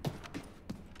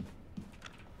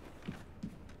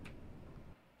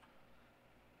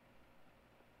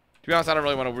 To be honest, I don't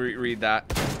really want to read that.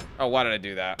 Oh, why did I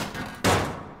do that?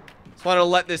 Just wanted to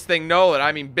let this thing know that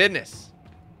I mean business.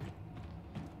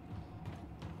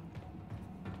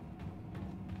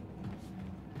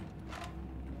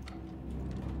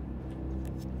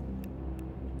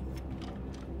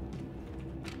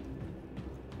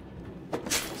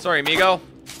 Sorry, amigo.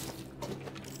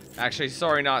 Actually,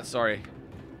 sorry, not sorry.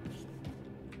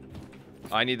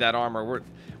 I need that armor.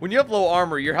 When you have low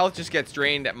armor, your health just gets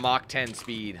drained at Mach 10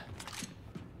 speed.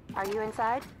 Are you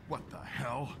inside? What the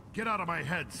hell? Get out of my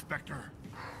head, Spectre.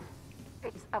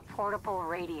 It's a portable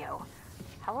radio.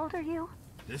 How old are you?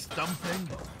 This dumb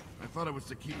thing? I thought it was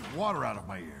to keep water out of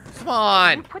my ears. Come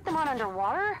on. You put them on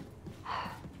underwater?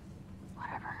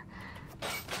 Whatever.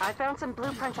 I found some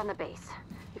blueprints on the base.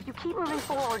 If you keep moving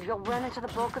forward, you'll run into the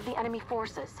bulk of the enemy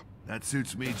forces. That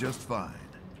suits me just fine.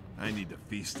 I need to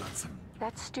feast on some...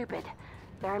 That's stupid.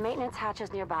 There are maintenance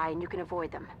hatches nearby, and you can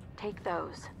avoid them. Take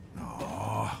those.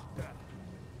 Oh.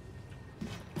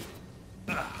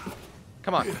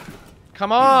 Come on.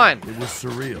 Come on. It was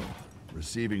surreal,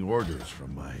 receiving orders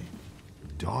from my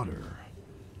daughter.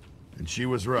 And she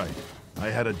was right. I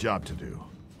had a job to do.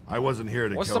 I wasn't here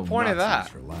to What's kill the point of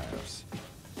Nazis that? for laughs.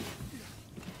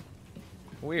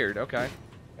 Weird, okay.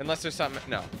 Unless there's something...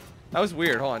 No. That was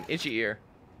weird. Hold on. Itchy ear.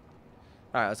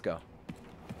 Alright, let's go.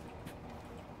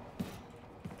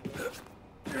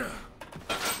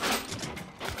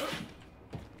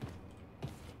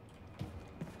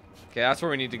 Okay, that's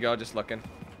where we need to go, just looking.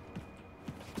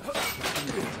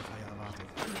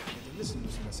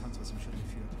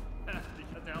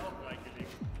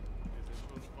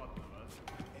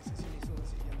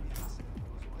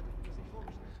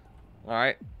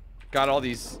 Alright. Got all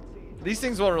these... These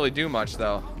things won't really do much,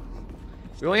 though.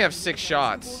 We only have 6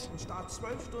 shots.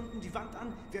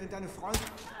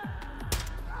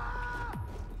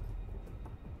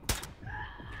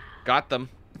 Got them.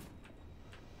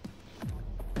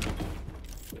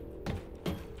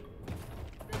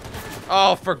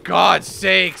 Oh, for God's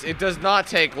sakes, it does not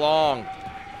take long.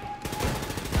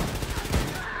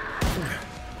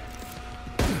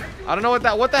 I don't know what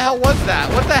the hell was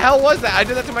that? What the hell was that? I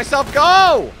did that to myself.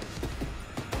 Go!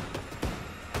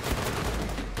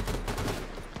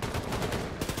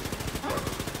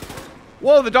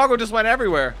 Whoa, the doggo just went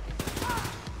everywhere.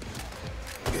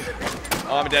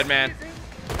 Oh, I'm a dead man.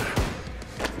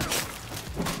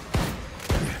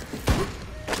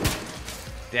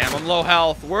 Damn, I'm low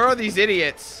health. Where are these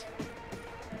idiots?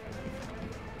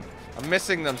 I'm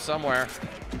missing them somewhere.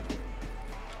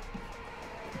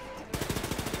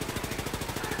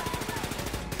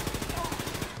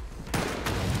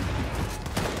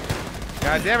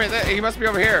 God damn it, he must be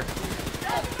over here.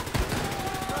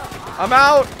 I'm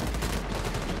out.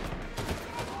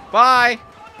 Bye.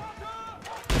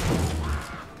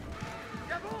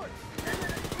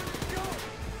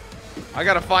 I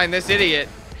gotta find this idiot.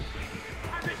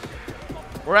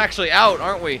 We're actually out,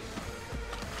 aren't we?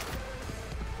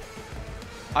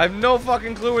 I have no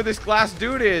fucking clue where this glass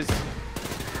dude is.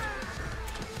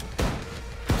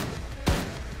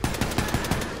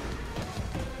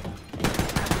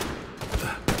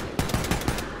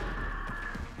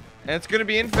 And it's gonna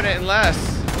be infinite unless...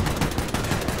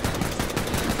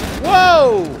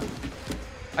 Whoa!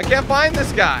 I can't find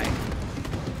this guy.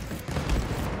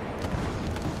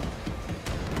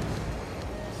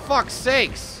 Fuck's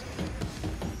sakes.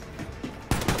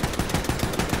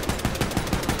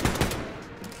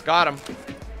 Got him.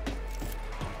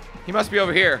 He must be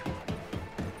over here.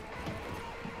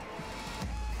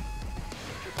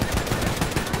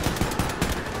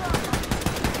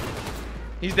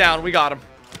 He's down. We got him.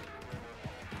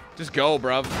 Just go,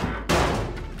 bruv.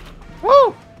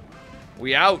 Woo!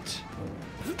 We out.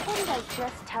 Didn't I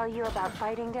just tell you about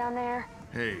fighting down there?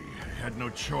 Hey, I had no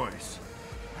choice.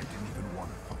 I didn't even want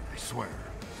to fight, I swear.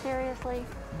 Seriously?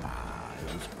 Nah,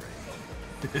 it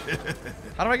was great.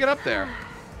 How do I get up there?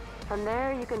 From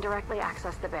there, you can directly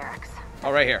access the barracks.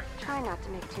 Oh, right here. Try not to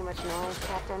make too much noise,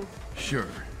 Captain. Sure.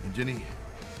 And Jenny,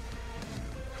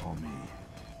 call me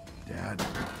Dad.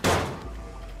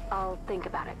 I'll think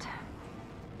about it.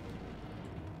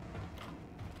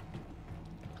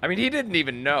 I mean, he didn't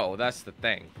even know. That's the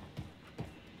thing.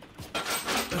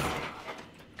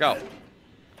 Go.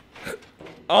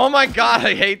 Oh my god,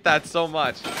 I hate that so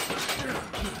much.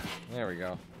 There we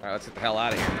go. Alright, let's get the hell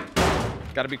out of here.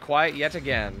 Gotta be quiet yet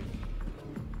again.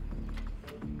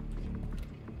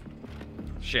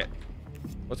 Shit.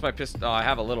 What's my pistol? Oh, I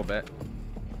have a little bit.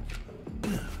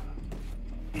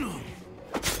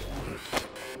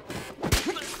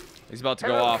 He's about to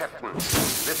go off. Captain.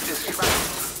 This is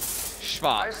Schwarz.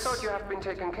 I Schwarz. thought you had been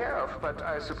taken care of, but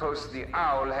I suppose the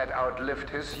owl had outlived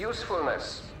his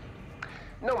usefulness.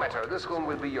 No matter, this room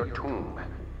will be your tomb.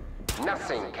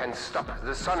 Nothing can stop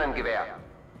the Sonnengewehr.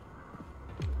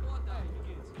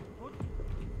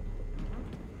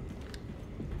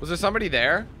 Was there somebody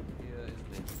there?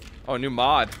 Oh, new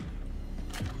mod.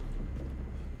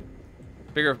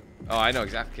 Bigger. Oh, I know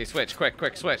exactly. Okay, switch. Quick,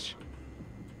 quick, switch.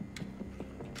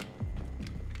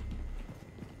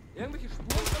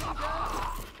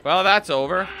 Well, that's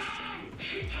over.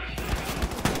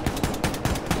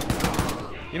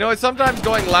 You know what? Sometimes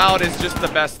going loud is just the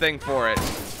best thing for it.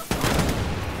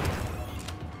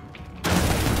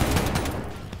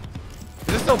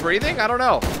 Is it still breathing? I don't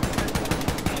know.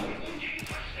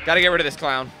 Gotta get rid of this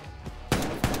clown.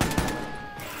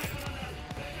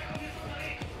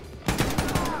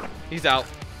 He's out.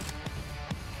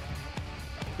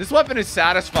 This weapon is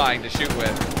satisfying to shoot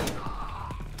with.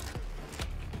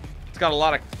 It's got a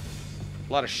lot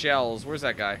of shells. Where's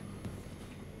that guy?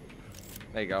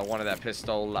 There you go. One of that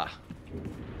pistola.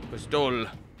 Pistol.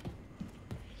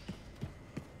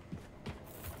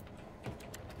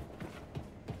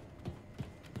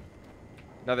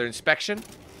 Another inspection.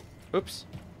 Oops.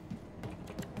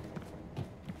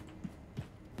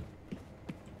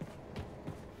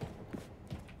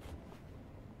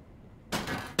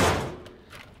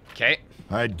 Okay.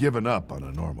 I'd given up on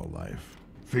a normal life.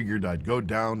 Figured I'd go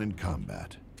down in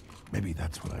combat. Maybe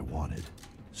that's what I wanted.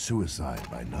 Suicide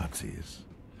by Nazis.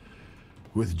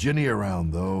 With Ginny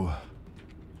around, though,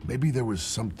 maybe there was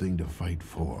something to fight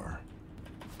for.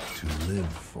 To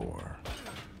live for.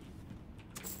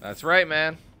 That's right,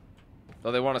 man.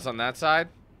 Though they want us on that side.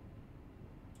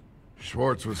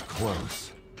 Schwarz was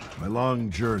close. My long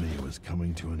journey was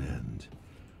coming to an end.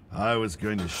 I was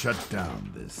going to shut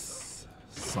down this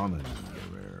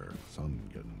Sonnengewehr.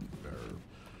 Sungun.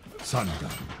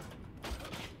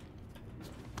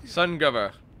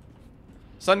 Sungewehr.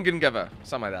 Sungengewehr.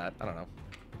 Something like that. I don't know.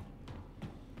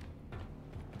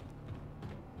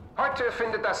 Heute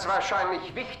findet das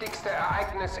wahrscheinlich wichtigste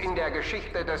Ereignis in der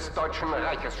Geschichte des Deutschen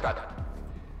Reiches statt.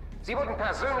 Sie wurden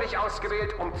persönlich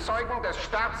ausgewählt, um Zeugen des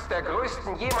Starts der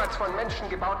größten jemals von Menschen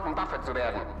gebauten Waffe zu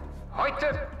werden.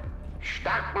 Heute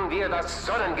starten wir das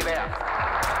Sonnengewehr.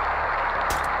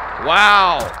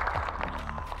 Wow.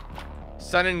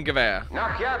 Sonnengewehr.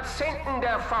 Nach Jahrzehnten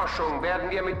der Forschung werden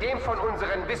wir mit dem von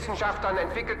unseren Wissenschaftlern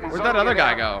entwickelten Where'd that other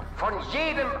guy go? von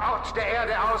jedem Ort der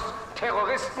Erde aus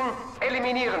Terroristen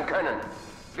eliminieren können.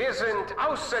 Wir sind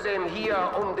außerdem hier,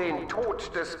 um den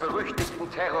Tod des berüchtigten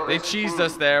Terroristen They cheesed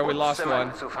us there. We lost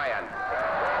one. zu feiern.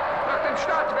 Nach dem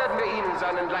Start werden wir Ihnen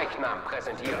seinen Leichnam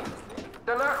präsentieren.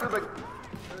 Danach über...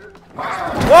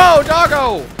 Whoa,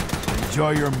 doggo!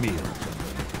 Enjoy your meal,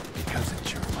 because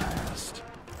it's your last.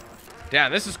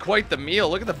 Damn, this is quite the meal.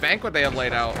 Look at the banquet they have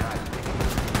laid out.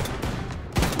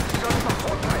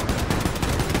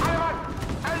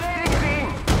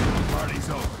 Party's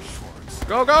over, Schwarz.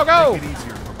 Go, go, go! Make it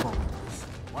easier for both of us.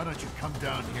 Why don't you come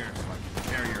down here so I can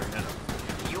tear your head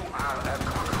off? You are a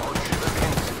cockroach,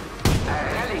 Wilkins. A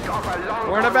relic of a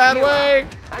long We're in a bad way.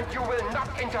 And you will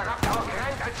not interrupt our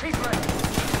grand achievement.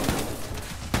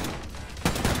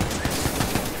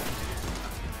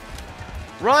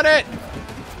 Run it!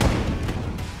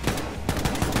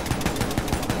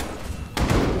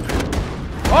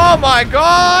 Oh my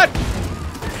god!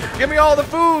 Give me all the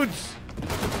foods!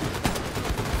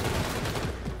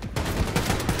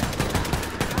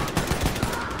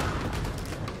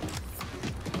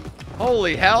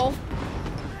 Holy hell!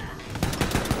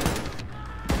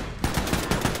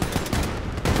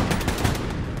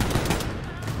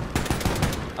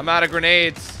 I'm out of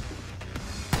grenades.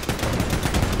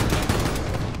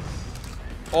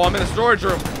 Oh, I'm in the storage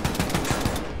room.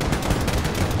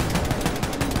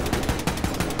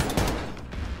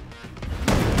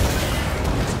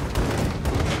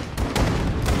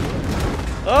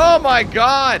 Oh my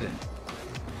god!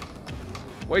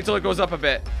 Wait till it goes up a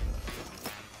bit.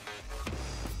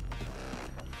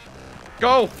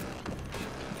 Go!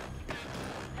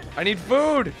 I need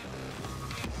food!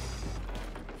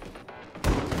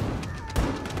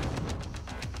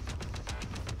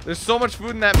 There's so much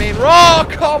food in that main room. Oh,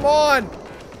 come on!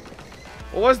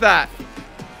 What was that?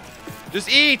 Just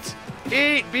eat!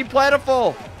 Eat! Be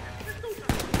plentiful!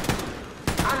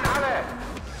 An alle!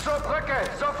 Zur Brücke,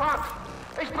 sofort!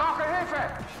 Ich brauche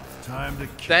Hilfe! Time to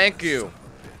kill Thank this you. son of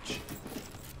a bitch.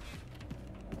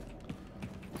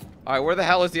 Alright, where the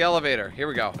hell is the elevator? Here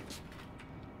we go.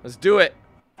 Let's do it.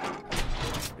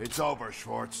 It's over,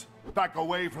 Schwartz. Back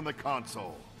away from the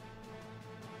console.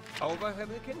 Over, Herr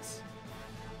Wilkins?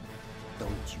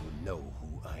 Don't you know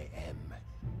who I am?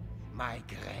 My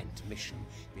grand mission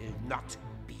will not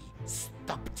be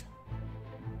stopped.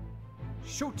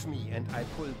 Shoot me and I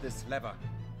pull this lever,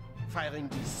 firing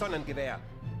the Sonnengewehr.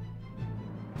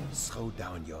 Throw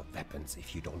down your weapons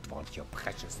if you don't want your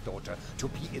precious daughter to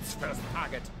be its first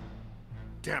target.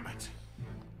 Damn it.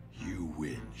 You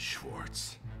win,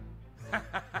 Schwartz.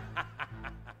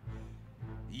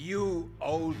 You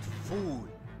old fool.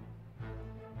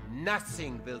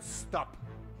 Nothing will stop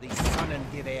the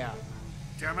Sonnengewehr.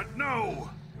 Damn it, no!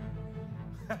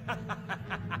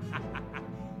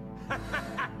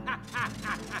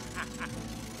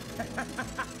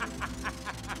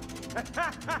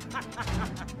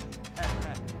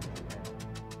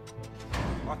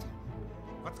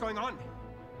 What's going on?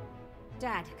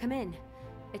 Dad, come in.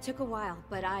 It took a while,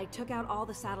 but I took out all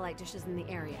the satellite dishes in the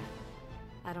area.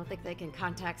 I don't think they can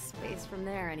contact space from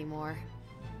there anymore.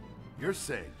 You're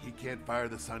saying he can't fire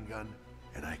the sun gun,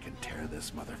 and I can tear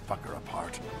this motherfucker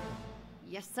apart?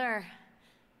 Yes, sir.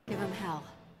 Give him hell.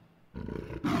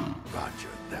 Roger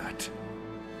that.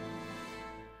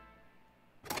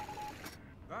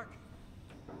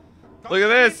 Look at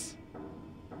this.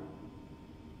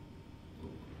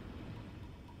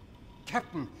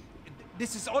 Captain,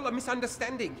 this is all a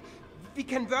misunderstanding. We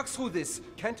can work through this,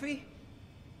 can't we?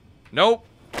 Nope.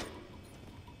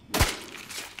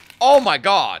 Oh my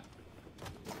god.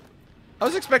 I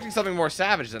was expecting something more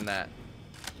savage than that.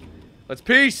 Let's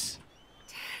peace.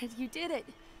 Dad, you did it.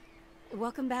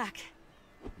 Welcome back.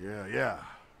 Yeah.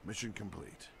 Mission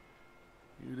complete.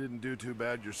 You didn't do too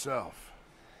bad yourself.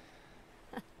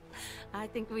 I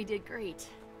think we did great.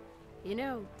 You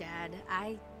know, Dad,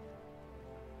 I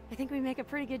think we make a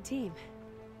pretty good team.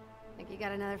 Think you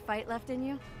got another fight left in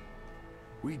you?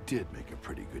 We did make a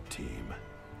pretty good team.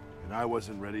 And I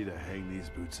wasn't ready to hang these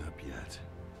boots up yet.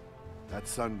 That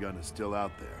sun gun is still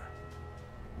out there.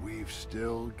 We've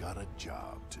still got a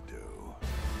job to do.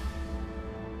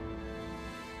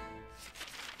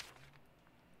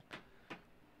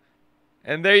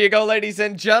 And there you go, ladies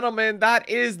and gentlemen. That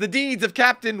is the deeds of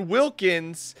Captain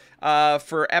Wilkins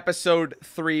for episode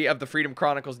 3 of the Freedom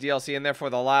Chronicles DLC, and therefore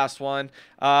the last one.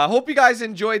 Hope you guys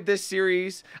enjoyed this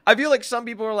series. I feel like some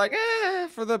people are like,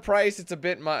 for the price, it's a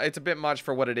bit much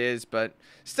for what it is, but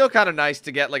still kind of nice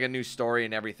to get like a new story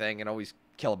and everything, and always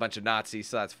kill a bunch of Nazis,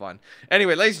 so that's fun.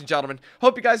 Anyway, ladies and gentlemen,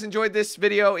 hope you guys enjoyed this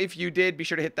video. If you did, be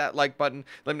sure to hit that like button.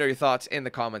 Let me know your thoughts in the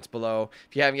comments below.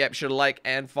 If you haven't yet, be sure to like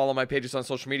and follow my pages on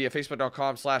social media,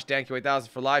 facebook.com/DanQ8000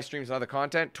 for live streams and other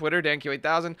content, Twitter,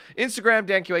 DanQ8000, Instagram,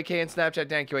 DanQ8K, and Snapchat,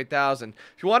 DanQ8000.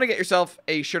 If you want to get yourself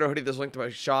a shirt or hoodie, there's a link to my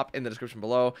shop in the description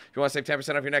below. If you want to save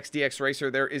 10% off your next DX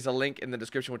Racer, there is a link in the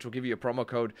description which will give you a promo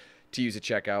code to use at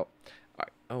checkout. All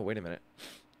right. Oh, wait a minute.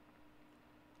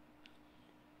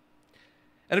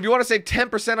 And if you want to save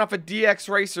 10% off a DX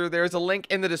Racer, there's a link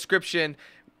in the description.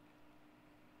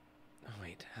 Oh,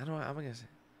 wait. How am I going to say?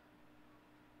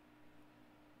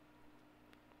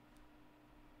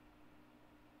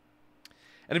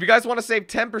 And if you guys want to save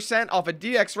 10% off a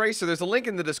DX Racer, there's a link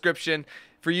in the description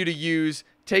for you to use.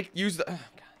 Use the... Oh, God.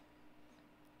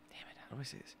 Damn it. How do I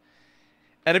say this?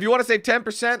 And if you want to save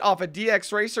 10% off a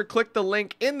DX Racer, click the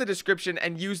link in the description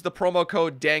and use the promo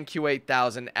code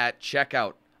DanQ8000 at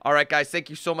checkout. Alright guys, thank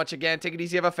you so much again. Take it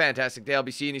easy, have a fantastic day. I'll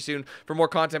be seeing you soon for more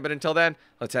content, but until then,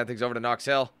 let's hand things over to Knox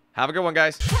Hill. Have a good one,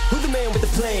 guys. Who's the man with the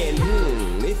plan?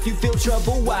 If you feel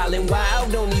trouble wild and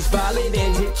wild on these violent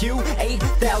and hit you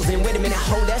 8,000. Wait a minute,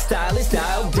 hold that style is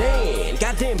dialed in.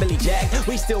 Goddamn Billy Jack,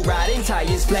 we still riding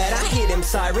tires flat. I hear them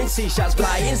sirens, see shots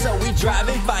flying, so we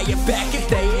driving fire back. If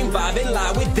they ain't vibing,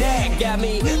 lie with that. Got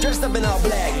me dressed up in all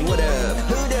black. What up?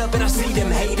 Hood up and I see them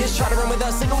haters try to run with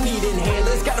us. They gon' need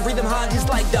inhalers. Gotta breathe them hard just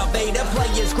like the Vader.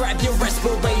 Players grab your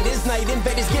respirators. Night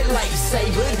invaders get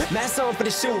lightsabered. Mask on for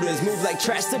the shooters. Move like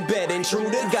trash to bed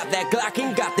intruder. Got that Glock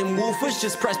and got them woofers.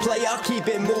 Just press play, I'll keep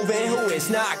it moving. Who is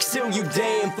Knox Hill, you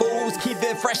damn fools? Keep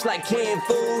it fresh like canned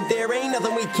food. There ain't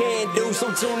nothing we can't do,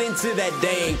 so tune into that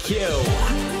damn kill.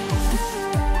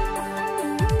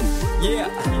 Yeah.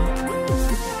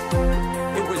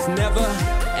 It was never,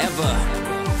 ever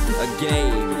a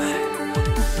game.